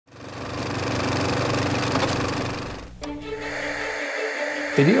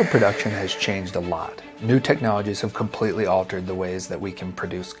Video production has changed a lot. New technologies have completely altered the ways that we can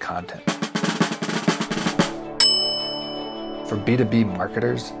produce content. For B2B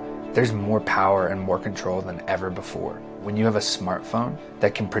marketers, there's more power and more control than ever before. When you have a smartphone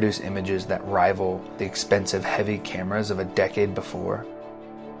that can produce images that rival the expensive, heavy cameras of a decade before,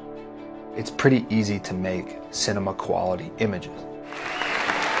 it's pretty easy to make cinema quality images.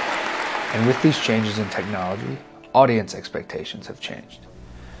 And with these changes in technology, audience expectations have changed.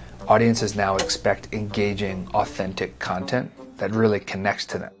 Audiences now expect engaging, authentic content that really connects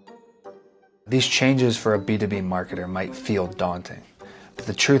to them. These changes for a B2B marketer might feel daunting, but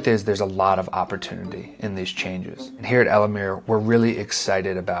the truth is there's a lot of opportunity in these changes. And here at Elemmir, we're really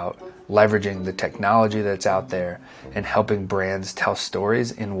excited about leveraging the technology that's out there and helping brands tell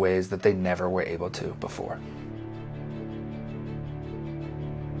stories in ways that they never were able to before.